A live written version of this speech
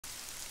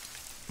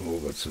Oh,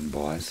 got some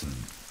bison.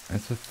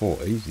 That's a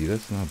 4 easy.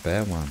 That's not a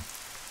bad one.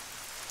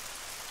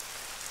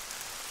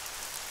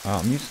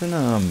 I'm using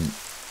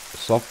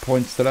soft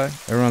points today.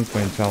 Everyone's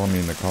been telling me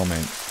in the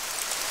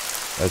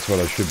comments that's what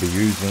I should be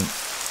using.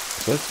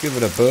 So let's give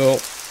it a burl.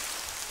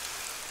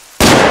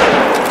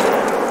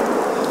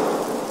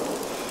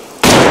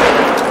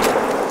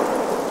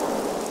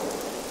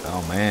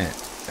 Oh man,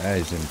 that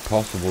is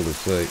impossible to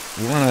see.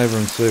 We'll run over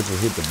and see if we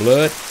hit the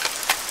blood.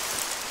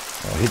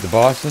 Or hit the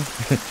bison.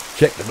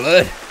 Check the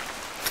blood.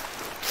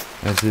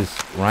 As this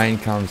rain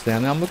comes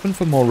down. Now I'm looking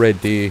for more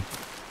red deer.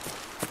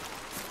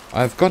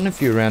 I've gotten a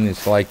few around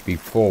this lake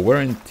before. We're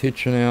in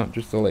Tichenau,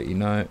 just to let you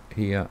know.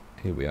 Here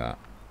we are.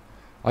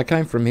 I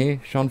came from here,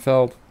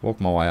 Schonfeld,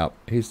 walked my way up.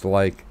 Here's the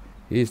lake.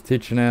 Here's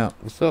Tichenau.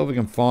 We'll see what we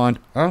can find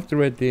after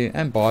red deer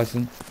and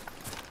bison.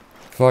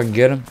 If I can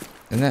get them.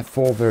 And that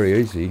 4 very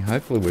easy.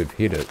 Hopefully we've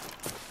hit it.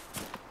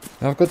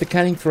 Now I've got the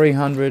Canning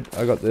 300.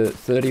 I got the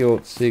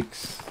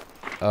 30-06.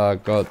 I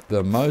got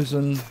the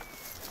Mosin.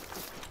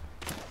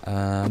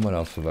 What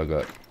else have I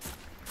got?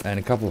 And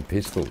a couple of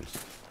pistols.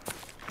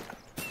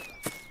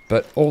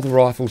 But all the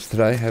rifles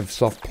today have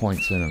soft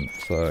points in them.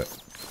 So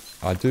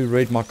I do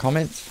read my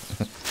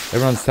comments.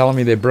 Everyone's telling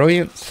me they're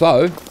brilliant.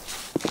 So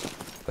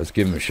let's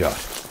give them a shot.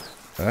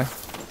 Okay?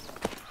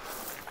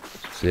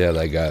 See how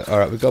they go.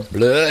 Alright, we've got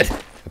blood.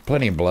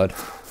 Plenty of blood.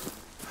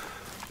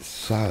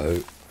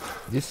 So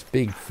this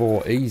big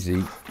 4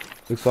 easy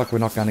looks like we're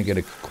not going to get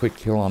a quick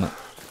kill on it.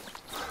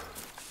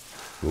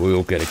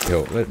 We'll get a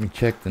kill. Let me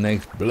check the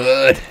next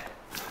blood.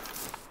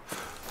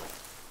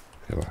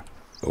 Come on.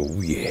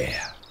 Oh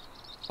yeah.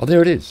 Oh,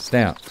 there it is. It's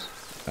down.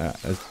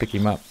 Let's pick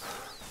him up.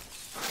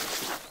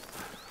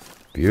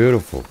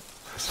 Beautiful.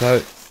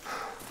 So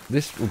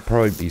this will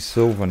probably be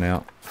silver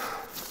now.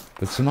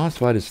 But it's a nice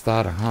way to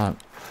start a hunt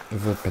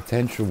with a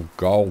potential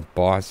gold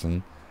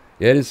bison.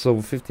 Yeah, it is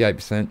silver,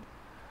 58%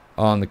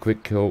 on the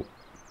quick kill.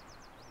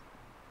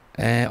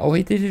 And oh,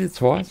 he did hit it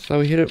twice, so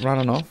we hit it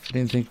running off.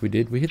 Didn't think we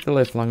did. We hit the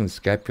left lung and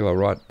scapula,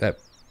 right? That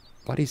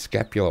bloody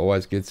scapula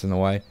always gets in the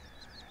way.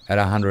 At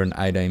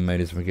 118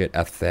 meters, we get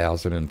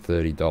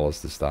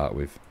 $1,030 to start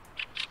with.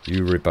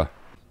 You ripper.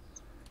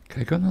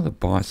 Okay, got another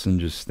bison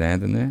just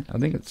standing there. I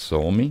think it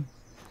saw me.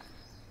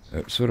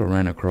 It sort of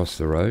ran across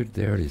the road.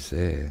 There it is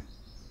there.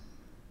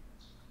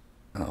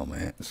 Oh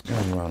man, it's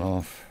going to run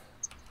off.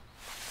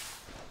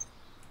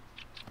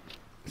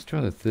 Let's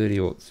try the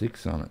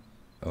 30-06 on it.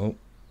 Oh,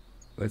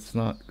 let's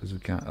not, because we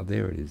can't. Oh,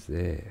 there it is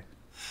there.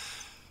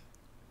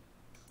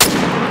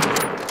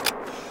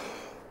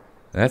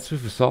 That's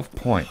with a soft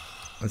point.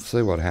 Let's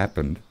see what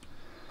happened.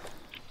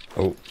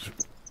 Oh.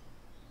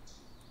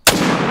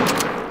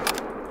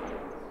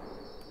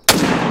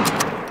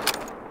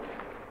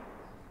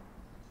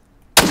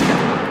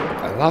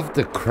 I love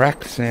the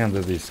crack sound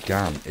of this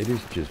gun. It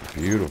is just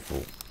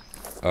beautiful.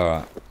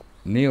 Alright.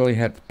 Nearly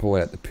had to pull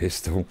out the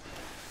pistol.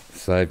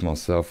 Save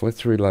myself.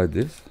 Let's reload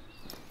this.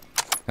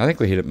 I think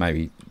we hit it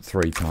maybe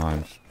 3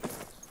 times.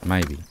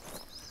 Maybe.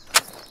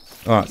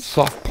 Alright,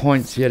 soft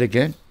points yet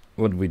again.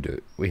 What did we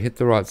do? We hit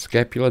the right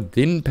scapula,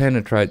 didn't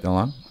penetrate the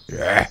lung.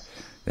 Yeah.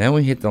 Then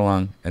we hit the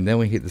lung, and then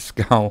we hit the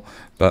skull,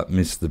 but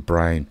missed the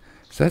brain.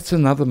 So that's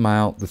another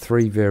male, the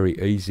 3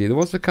 very easy. There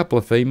was a couple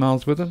of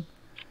females with them.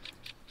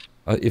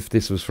 If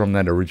this was from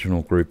that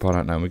original group, I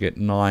don't know. We get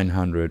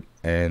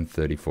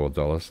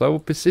 $934. So we'll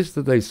persist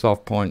with these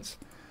soft points.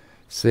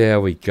 See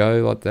how we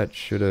go. Like that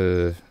should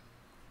have...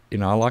 You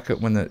know, I like it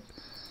when it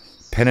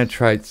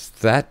penetrates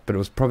that, but it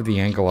was probably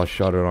the angle I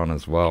shot it on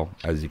as well.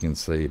 As you can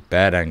see,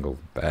 bad angle,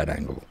 bad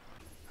angle.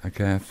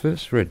 Okay, our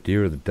first red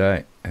deer of the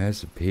day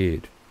has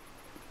appeared.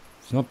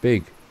 It's not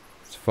big.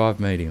 It's 5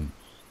 medium.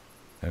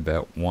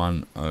 About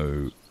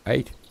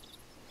 108.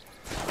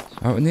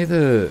 Oh, near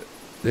the...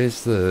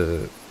 There's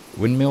the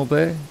windmill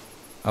there,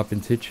 up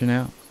in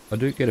Tichenau. I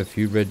do get a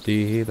few red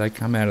deer here. They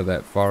come out of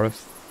that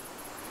forest.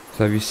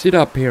 So if you sit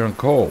up here and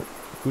call,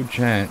 good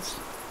chance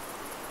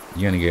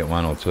you're going to get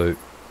 1 or 2.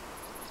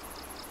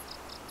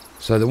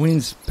 So the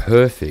wind's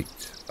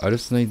perfect. I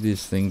just need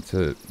this thing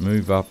to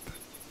move up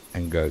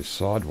and go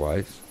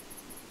sideways.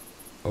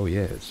 Oh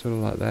yeah, it's sort of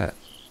like that.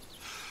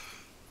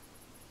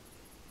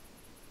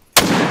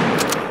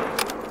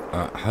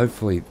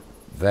 Hopefully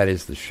that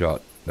is the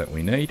shot that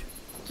we need.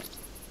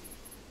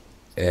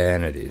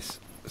 And it is.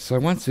 So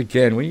once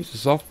again, we used a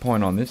soft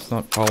point on this,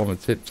 not following a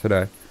tip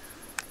today.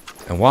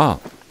 And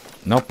wow,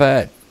 not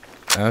bad.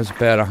 That was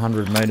about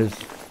 100 meters.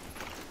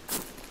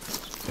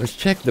 Let's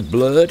check the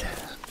blood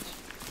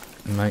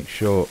and make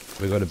sure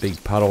we got a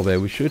big puddle there.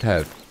 We should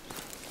have.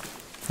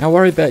 Now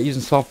worry about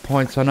using soft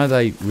points. I know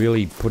they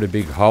really put a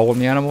big hole in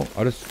the animal.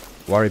 I just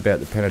worry about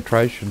the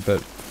penetration,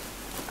 but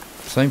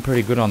seemed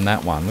pretty good on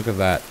that one. Look at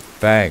that.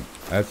 Bang.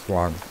 That's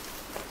lung.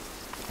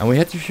 And we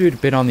had to shoot a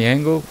bit on the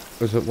angle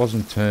because it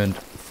wasn't turned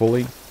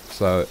fully.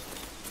 So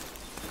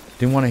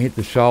didn't want to hit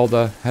the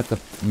shoulder. Had to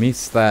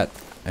miss that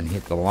and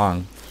hit the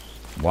lung.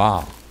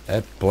 Wow.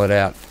 That bled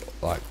out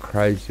like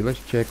crazy.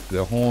 Let's check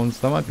the horns.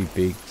 They might be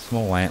big.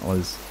 Small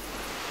antlers.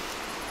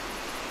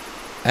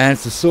 And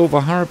it's a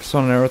silver 100%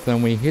 on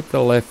everything. We hit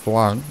the left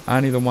lung,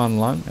 only the one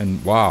lung,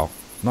 and wow,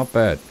 not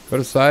bad.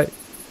 Gotta say,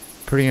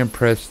 pretty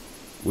impressed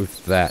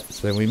with that.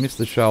 So we missed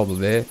the shoulder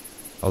there.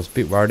 I was a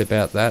bit worried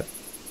about that.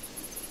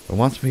 But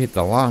once we hit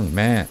the lung,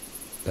 man,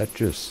 that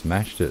just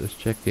smashed it. Let's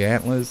check the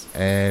antlers,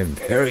 and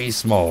very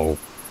small.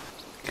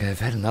 Okay, I've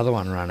had another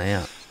one run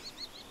out.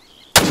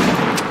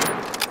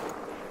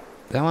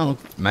 That one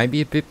looked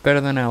maybe a bit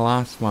better than our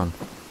last one.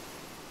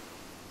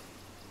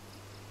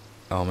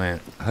 Oh man,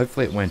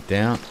 hopefully it went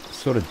down.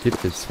 Sort of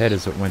dipped its head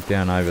as it went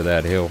down over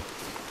that hill.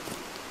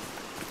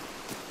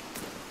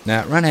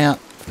 Now it ran out,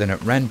 then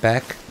it ran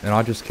back, and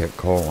I just kept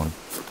calling.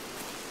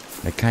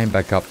 It came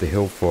back up the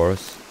hill for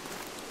us.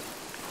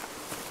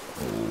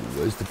 Oh,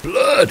 where's the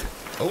blood?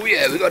 Oh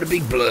yeah, we got a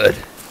big blood.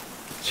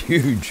 It's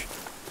huge.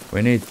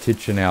 We're near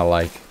Tichenau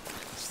Lake.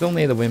 Still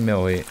near the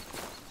windmill here.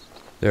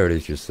 There it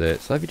is just there.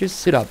 So if you just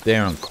sit up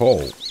there and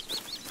call,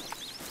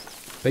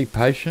 be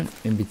patient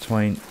in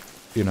between,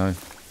 you know,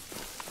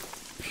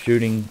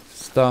 shooting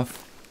stuff.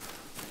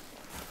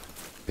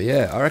 But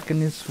yeah, I reckon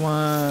this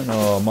one,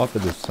 oh, might be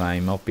the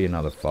same. Might be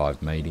another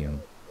 5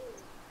 medium.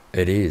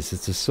 It is.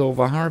 It's a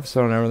silver 100%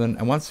 on everything.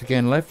 And once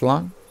again, left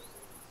lung.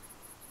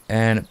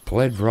 And it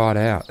bled right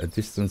out, a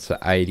distance of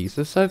 80.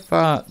 So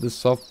far, the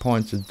soft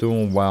points are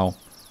doing well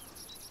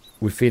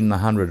within the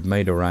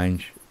 100-meter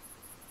range.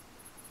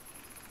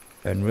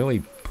 And really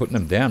putting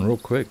them down real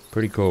quick.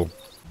 Pretty cool.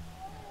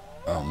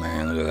 Oh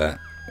man, look at that.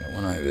 That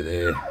one over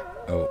there.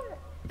 Oh,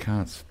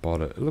 can't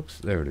spot it. It looks,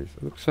 there it is.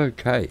 It looks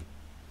okay.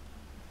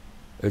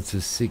 It's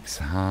a 6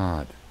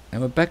 hard.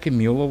 And we're back in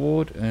Mueller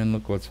Ward, and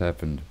look what's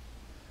happened.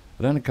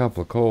 I've done a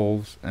couple of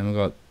calls, and we've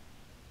got,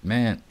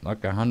 man,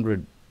 like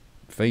 100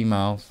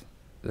 females.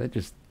 They're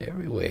just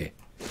everywhere.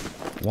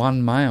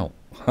 One male.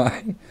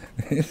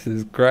 This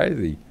is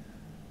crazy.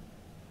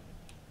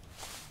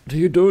 What are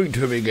you doing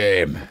to me,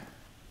 game?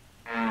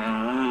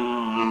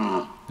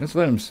 Let's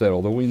let him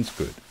settle. The wind's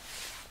good.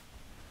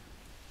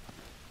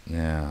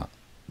 Now,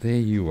 there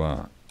you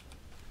are.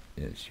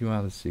 Yes, you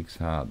are the 6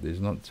 hard. There's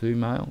not 2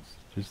 males,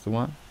 just the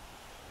one.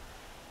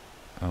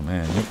 Oh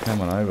man, you're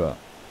coming over.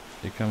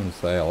 You're coming to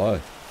say hello.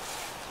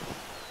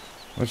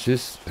 Watch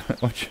this.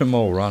 Watch them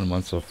all run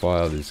once I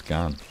fire this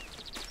gun.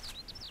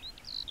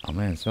 Oh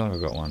man, it's not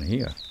like I've got one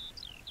here.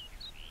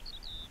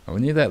 Are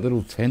we near that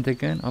little tent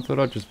again? I thought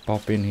I'd just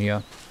pop in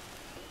here,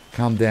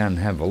 come down and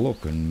have a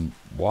look, and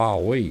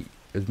wowee.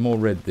 There's more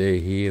red there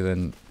here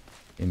than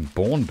in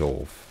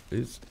Borndorf.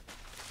 It's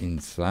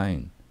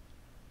insane.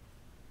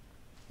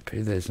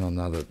 Maybe there's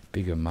another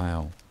bigger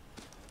male.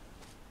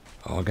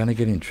 Oh, I'm going to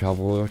get in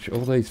trouble.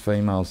 All these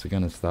females are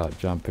going to start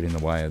jumping in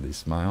the way of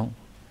this male.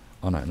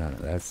 Oh, no,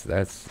 that's,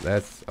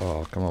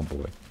 oh, come on,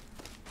 boy.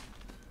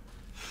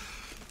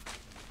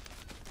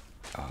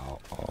 Oh.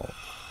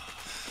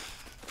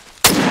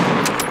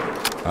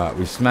 Alright,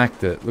 we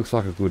smacked it. Looks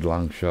like a good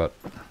lung shot.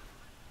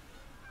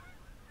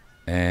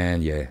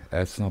 And yeah,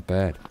 that's not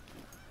bad.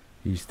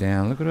 He's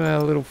down. Look at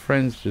our little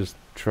friends just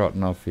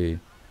trotting off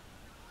here.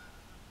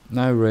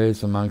 No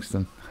rares amongst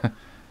them.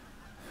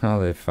 Oh,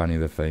 they're funny,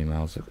 the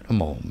females. Look at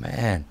them all,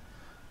 man.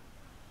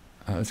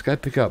 Let's go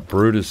pick up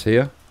Brutus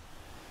here.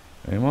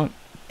 We might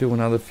do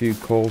another few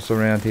calls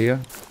around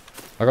here.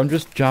 Like, I'm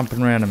just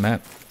jumping around the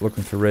map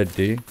looking for red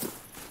deer.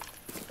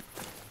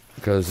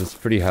 Because it's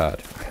pretty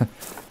hard.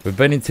 We've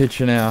been in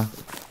Tichenau.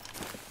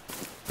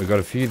 We've got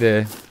a few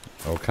there.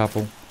 Or a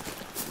couple.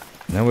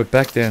 Now we're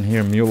back down here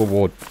in Mueller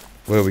Ward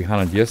where we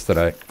hunted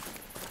yesterday.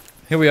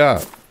 Here we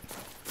are.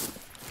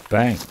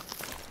 Bang.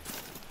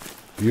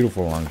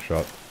 Beautiful lung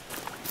shot.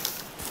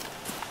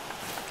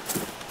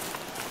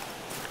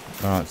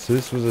 Alright, so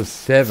this was a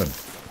 7.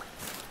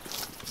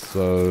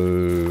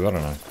 So, I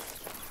don't know.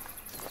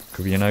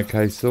 Could be an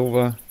okay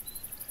silver.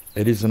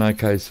 It is an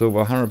okay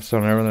silver. 100%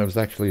 on everything. It was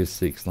actually a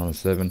 6, not a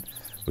 7.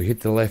 We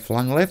hit the left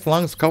lung. Left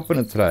lung's copping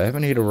it today. I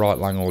haven't hit a right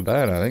lung all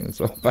day, I don't think. It's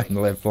all been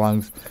left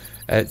lungs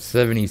at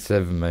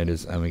 77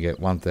 metres. And we get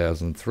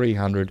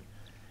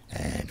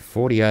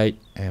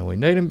 1,348. And we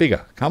need them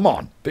bigger. Come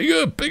on.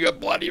 Bigger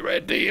bloody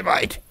red deer,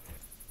 mate.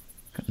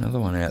 Got another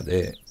one out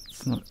there.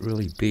 It's not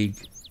really big.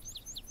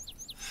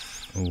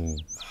 Oh.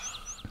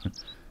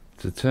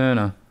 It's a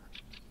turner.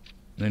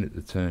 Need it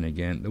to turn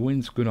again. The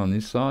wind's good on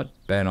this side,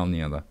 bad on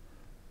the other.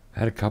 I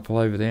had a couple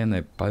over there and they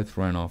both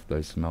ran off.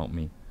 They smelt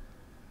me.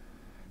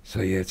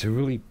 So yeah, it's a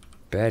really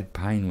bad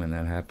pain when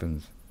that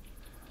happens.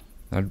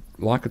 I'd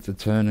like it to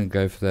turn and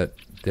go for that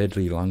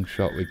deadly lung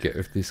shot we get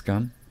with this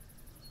gun,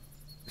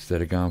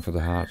 instead of going for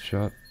the heart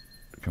shot.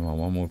 Come on,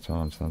 one more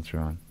time,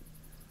 sunshine.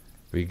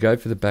 We go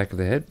for the back of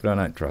the head, but I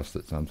don't trust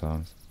it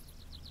sometimes.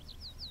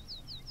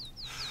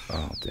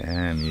 Oh,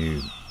 damn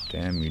you.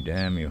 Damn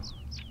you.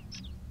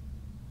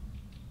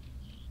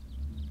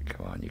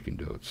 Come on, you can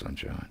do it,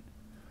 sunshine.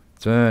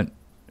 Turn.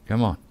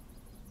 Come on.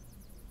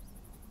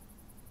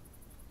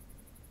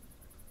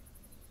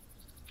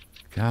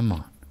 Come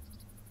on.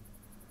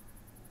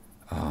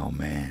 Oh,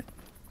 man.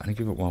 I'm going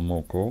to give it one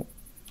more call.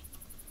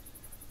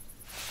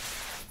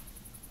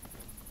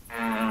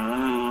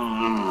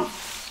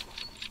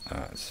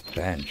 It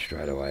span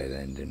straight away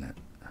then, didn't it?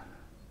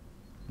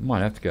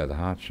 Might have to go the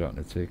heart shot in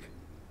a tick.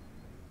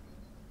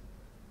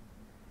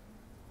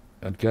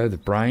 I'd go the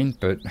brain,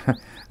 but I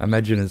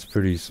imagine it's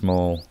pretty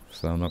small,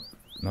 so I'm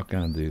not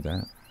going to do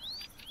that.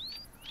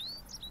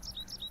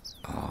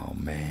 Oh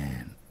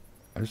man,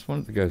 I just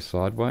wanted to go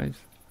sideways.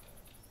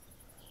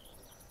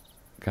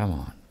 Come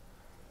on.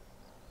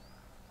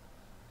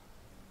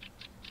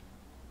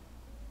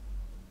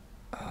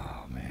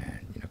 Oh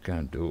man, you're not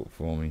going to do it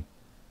for me.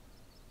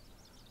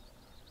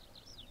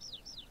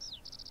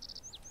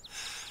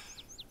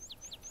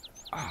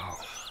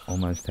 Oh,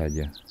 almost had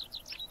you.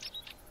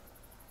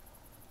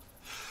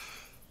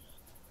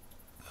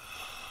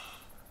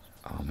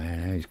 Oh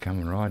man, now he's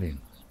coming right in.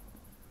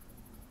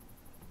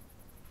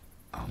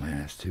 Oh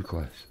man, that's too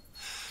close.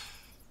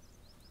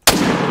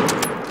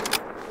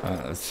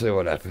 Let's see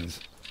what happens.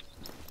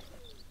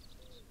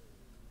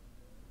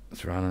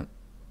 Let's run it.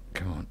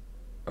 Come on.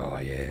 Oh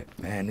yeah,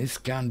 man, this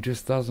gun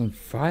just doesn't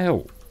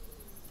fail.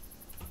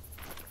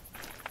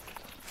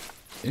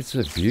 It's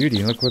a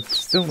beauty. Look, we're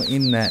still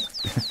in that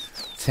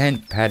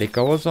tent paddock.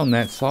 I was on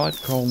that side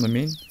calling them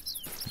in.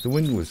 The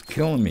wind was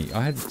killing me.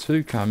 I had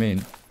 2 come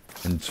in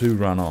and 2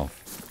 run off.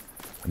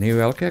 And here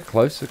we are. Look how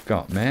close it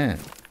got, man.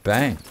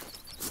 Bang.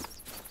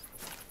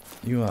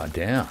 You are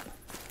down.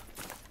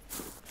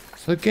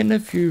 So getting a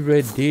few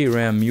red deer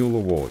around Mueller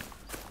Ward.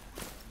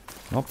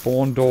 Not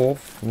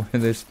Borndorf,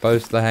 where they're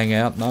supposed to hang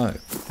out. No,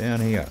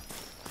 down here.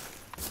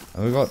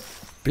 And we've got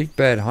big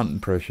bad hunting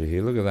pressure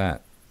here. Look at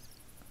that.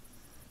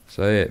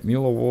 So yeah,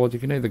 Mueller Ward, you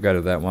can either go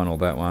to that one or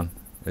that one.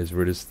 There's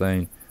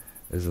Ritterstein.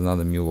 There's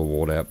another Mueller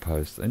Ward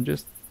outpost. And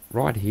just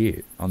right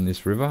here on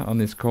this river, on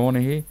this corner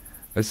here,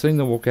 they seem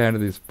to walk out of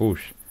this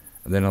bush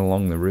and then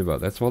along the river.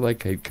 That's why they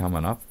keep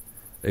coming up,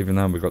 even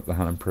though we've got the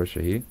hunting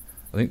pressure here.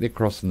 I think they're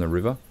crossing the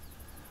river.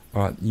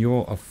 Alright,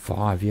 you're a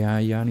 5. Yeah,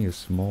 you're only a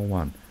small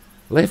one.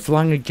 Left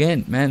lung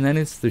again. Man, that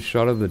is the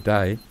shot of the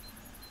day.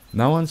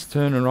 No one's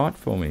turning right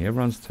for me.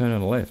 Everyone's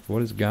turning left.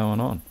 What is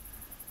going on?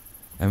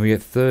 And we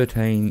get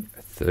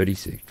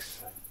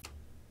 1336.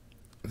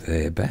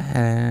 They're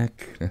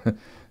back. They're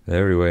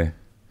everywhere.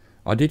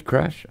 I did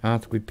crash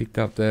after we picked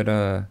up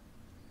that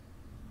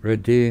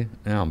red deer.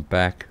 Now I'm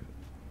back.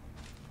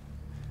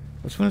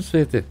 I just want to see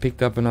if they've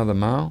picked up another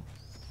male.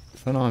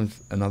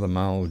 Sometimes another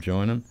male will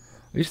join them.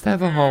 We used to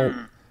have a whole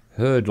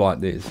herd like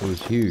this. It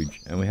was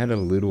huge. And we had a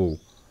little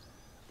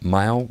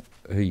male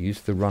who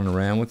used to run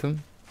around with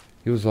them.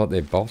 He was like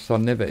their boss. I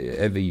never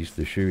ever used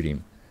to shoot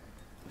him.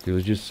 He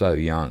was just so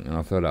young, and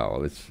I thought, oh,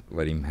 well, let's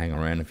let him hang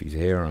around if he's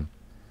harem.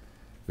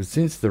 But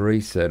since the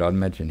reset, I'd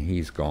imagine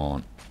he's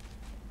gone.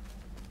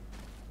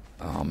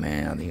 Oh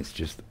man, I think it's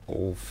just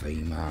all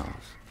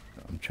females.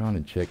 I'm trying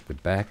to check the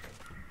back.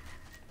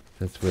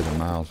 That's where the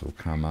males will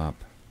come up.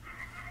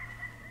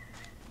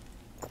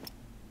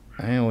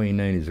 And all you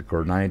need is a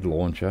grenade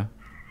launcher.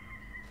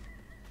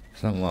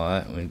 Something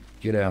like that. We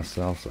get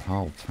ourselves a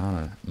whole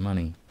ton of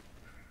money.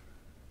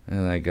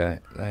 There they go.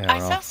 They are I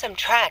saw some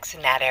tracks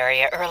in that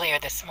area earlier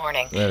this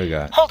morning. There we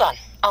go. Hold on.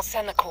 I'll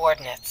send the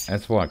coordinates.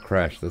 That's why I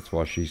crashed. That's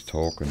why she's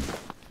talking.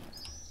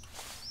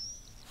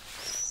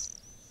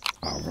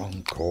 Oh,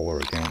 wrong caller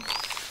again.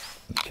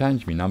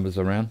 Change me numbers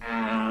around.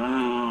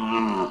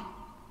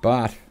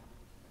 But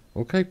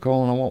we'll keep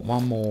calling. I want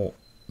one more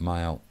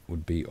male.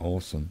 Would be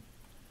awesome.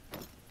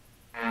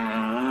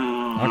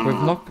 Like,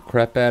 we've knocked the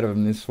crap out of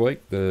them this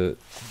week. The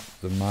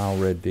male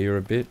red deer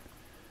a bit.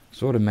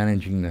 Sort of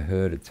managing the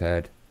herd a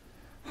tad.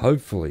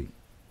 Hopefully,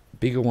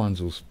 bigger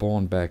ones will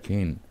spawn back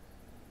in.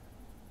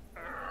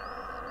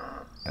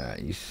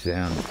 You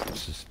sound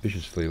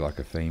suspiciously like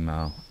a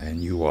female,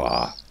 and you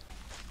are.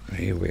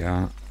 Here we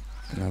are,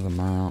 another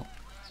male.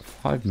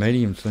 5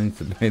 medium seems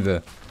to be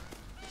the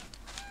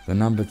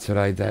number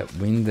today. That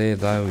wind there,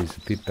 though, is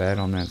a bit bad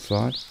on that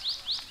side.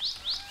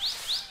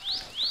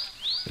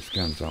 This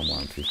gun's on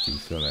 150,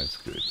 so that's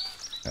good.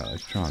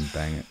 Let's try and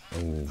bang it.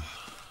 Oh.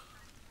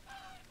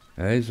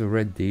 There's a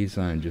red deer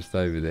zone just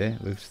over there.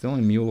 We're still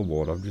in Mueller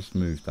Ward. I've just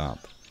moved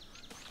up.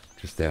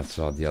 Just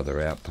outside the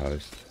other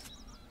outpost.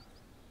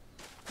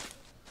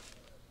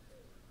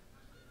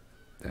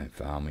 Don't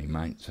fail me,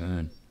 mate.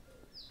 Turn.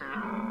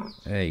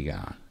 There you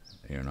go.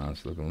 You're a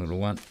nice looking little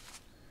one.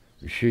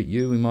 If we shoot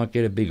you, we might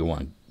get a bigger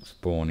one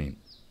spawn in.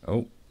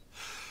 Oh.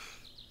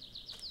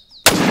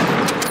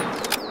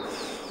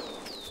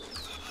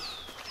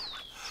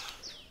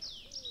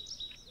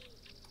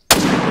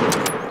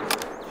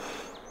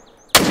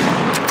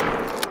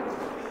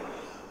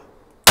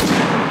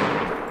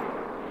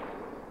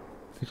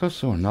 I think I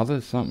saw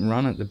something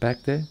run at the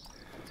back there.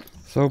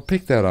 So I'll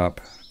pick that up.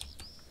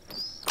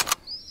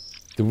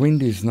 The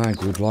wind is no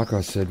good. Like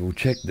I said, we'll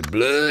check the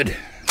blood.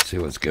 See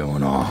what's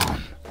going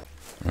on.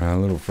 Our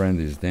little friend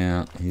is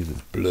down. Here's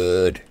his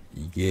blood.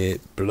 You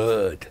get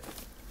blood.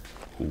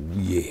 Oh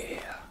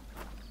yeah.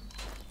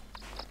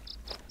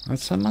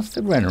 So I must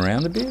have ran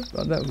around a bit.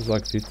 But that was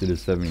like 50 to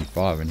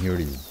 75 and here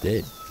it is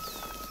dead.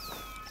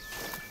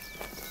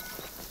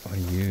 What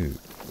are you?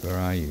 Where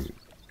are you?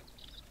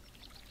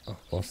 I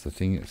lost the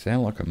thing. It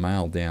sounded like a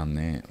male down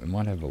there. We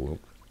might have a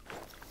look.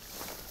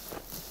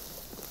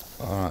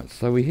 Alright,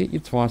 so we hit you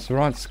twice. The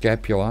right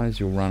scapula as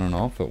you're running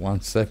off at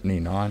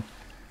 179.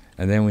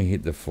 And then we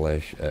hit the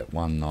flesh at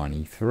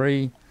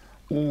 193.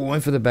 Ooh,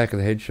 went for the back of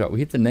the head shot. We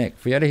hit the neck.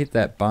 If we had to hit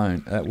that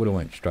bone, that would have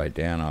went straight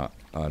down,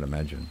 I'd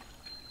imagine.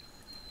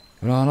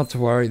 But not to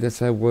worry,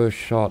 that's our worst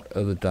shot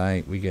of the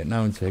day. We get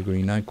no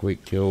integrity, no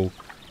quick kill.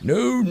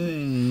 No,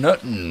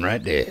 nothing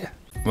right there.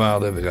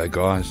 Well, there we go,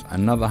 guys.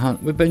 Another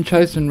hunt. We've been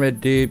chasing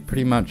red deer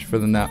pretty much for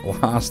the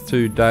last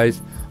 2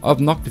 days. I've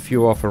knocked a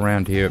few off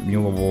around here at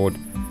Mueller Ward,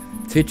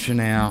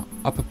 Tichenau,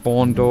 up at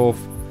Borndorf.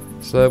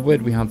 So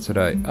where'd we hunt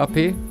today? Up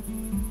here,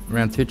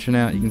 around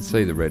Tichenau. You can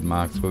see the red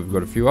marks. We've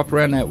got a few up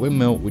around that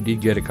windmill. We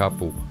did get a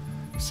couple.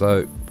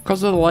 So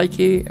because of the lake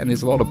here, and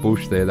there's a lot of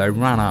bush there, they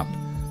run up.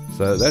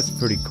 So that's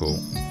pretty cool.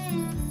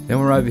 Then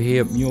we're over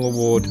here at Mueller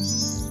Ward,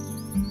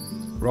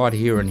 right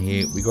here and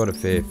here. We got a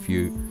fair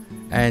few.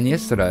 And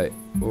yesterday,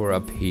 we were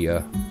up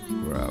here.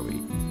 Where are we?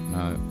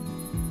 No,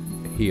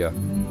 here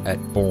at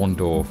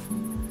Borndorf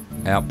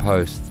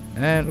Outpost.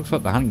 And it looks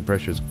like the hunting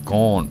pressure's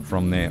gone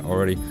from there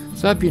already.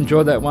 So I hope you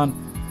enjoyed that one.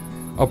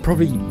 I'll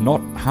probably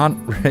not hunt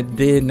red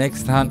deer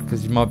next hunt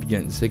because you might be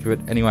getting sick of it.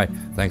 Anyway,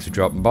 thanks for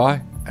dropping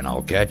by, and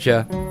I'll catch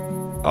ya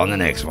on the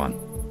next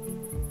one.